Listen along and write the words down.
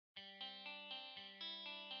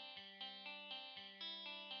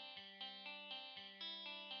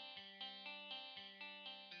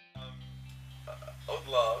Old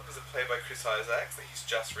Love is a play by Chris Isaacs that he's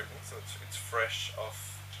just written, so it's fresh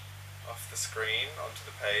off the screen onto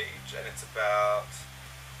the page, and it's about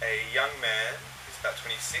a young man who's about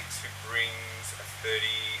 26 who brings a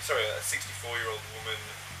 64-year-old woman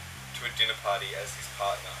to a dinner party as his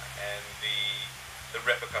partner, and the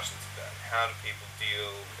repercussions of that. How do people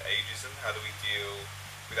deal with ageism? How do we deal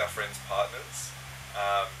with our friends' partners?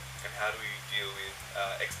 And how do we deal with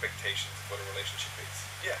expectations of what a relationship is?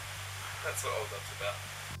 Yeah, that's what Old Love's about.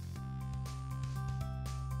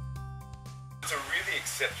 It's a really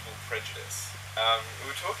acceptable prejudice. We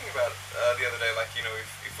were talking about the other day, like, you know,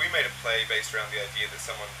 if we made a play based around the idea that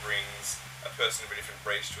someone brings a person of a different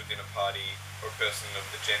race to a dinner party, or a person of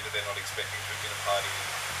the gender they're not expecting to a dinner party,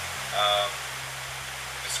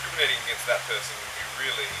 discriminating against that person would be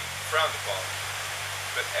really frowned upon.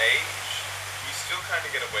 But age, you still kind of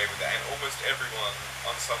get away with that, and almost everyone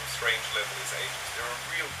on some strange level is ageist. There are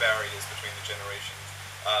real barriers between the generations,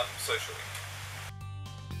 socially.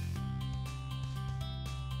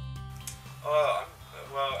 Oh,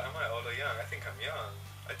 well, am I old or young? I think I'm young.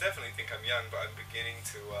 I definitely think I'm young, but I'm beginning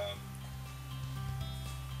to,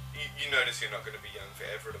 you notice you're not going to be young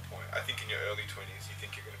forever at a point. I think in your early 20s you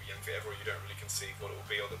think you're going to be young forever, or you don't really conceive what it will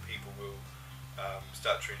be, or that people will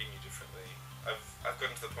start treating you differently. I've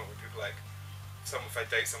gotten to the point where people like, if I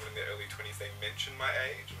date someone in their early 20s, they mention my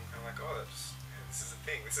age, and I'm like, oh, this is a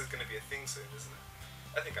thing. This is going to be a thing soon, isn't it?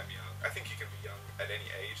 I think I'm young. I think you can be young at any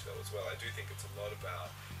age, though, as well. I do think it's a lot about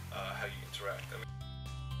how you interact. I mean,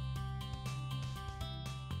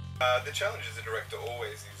 the challenge as a director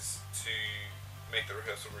always is to make the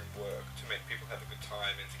rehearsal room work, to make people have a good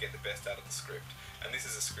time, and to get the best out of the script. And this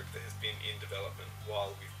is a script that has been in development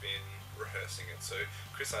while we've been rehearsing it. So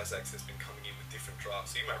Chris Isaacs has been coming in with different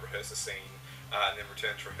drafts. So you might rehearse a scene and then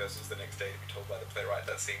return to rehearsals the next day to be told by the playwright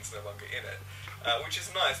that scene's no longer in it, which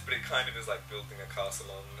is nice, but it kind of is like building a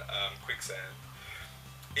castle on quicksand.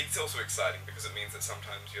 It's also exciting because it means that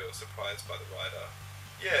sometimes you're surprised by the writer.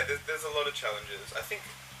 Yeah, there's a lot of challenges. I think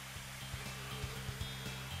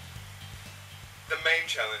the main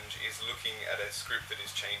challenge is looking at a script that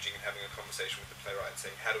is changing and having a conversation with the playwright and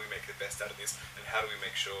saying, how do we make the best out of this, and how do we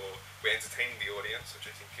make sure we're entertaining the audience, which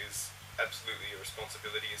I think is absolutely a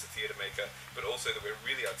responsibility as a theatre maker, but also that we're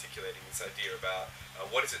really articulating this idea about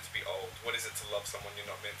what is it to be old, what is it to love someone you're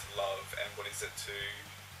not meant to love, and what is it to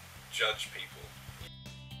judge people.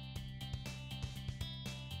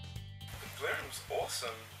 The Blue Room's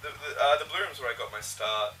awesome. The Blue Room's where I got my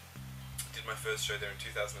start. Did my first show there in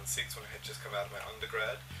 2006 when I had just come out of my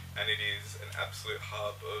undergrad, and it is an absolute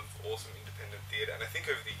hub of awesome independent theatre, and I think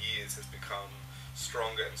over the years has become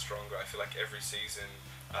stronger and stronger. I feel like every season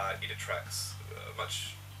it attracts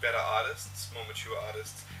much better artists, more mature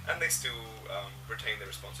artists, and they still retain their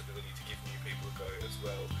responsibility to give new people a go as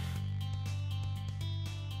well.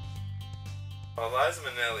 Liza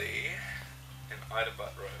Minnelli and Ida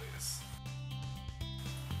Buttrose.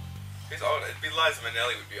 Who's older? It'd be Liza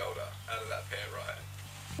Minnelli would be older out of that pair, right?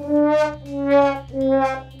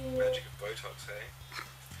 Magic of Botox, hey?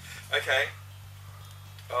 Okay.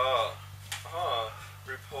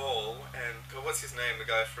 RuPaul and, God, what's his name? The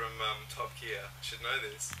guy from Top Gear. I should know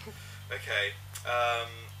this. Okay. I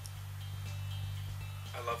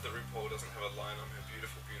love that RuPaul doesn't have a line on her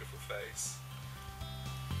beautiful, beautiful face.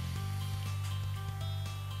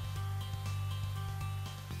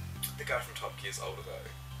 The guy from Top Gear's older though.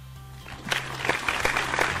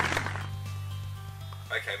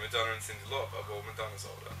 Okay, Madonna and Cyndi Lauper. Well, Madonna's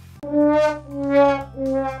older.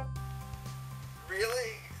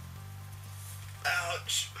 Really?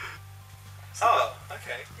 Ouch. Oh,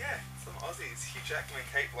 okay, yeah, some Aussies. Hugh Jackman,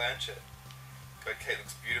 Kate Blanchett. God, Kate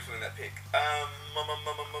looks beautiful in that pic.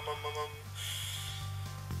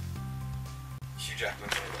 Hugh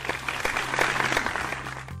Jackman's older.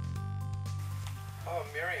 Oh,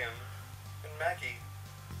 Miriam and Maggie.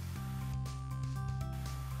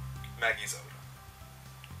 Maggie's older.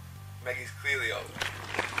 Maggie's clearly older.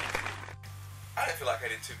 I don't feel like I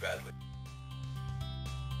did too badly.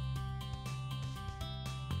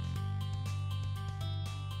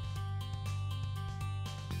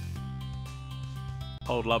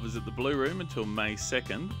 Old Love is at the Blue Room until May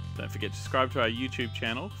 2nd. Don't forget to subscribe to our YouTube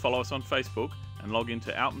channel, follow us on Facebook, and log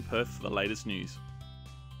into OUTinPerth for the latest news.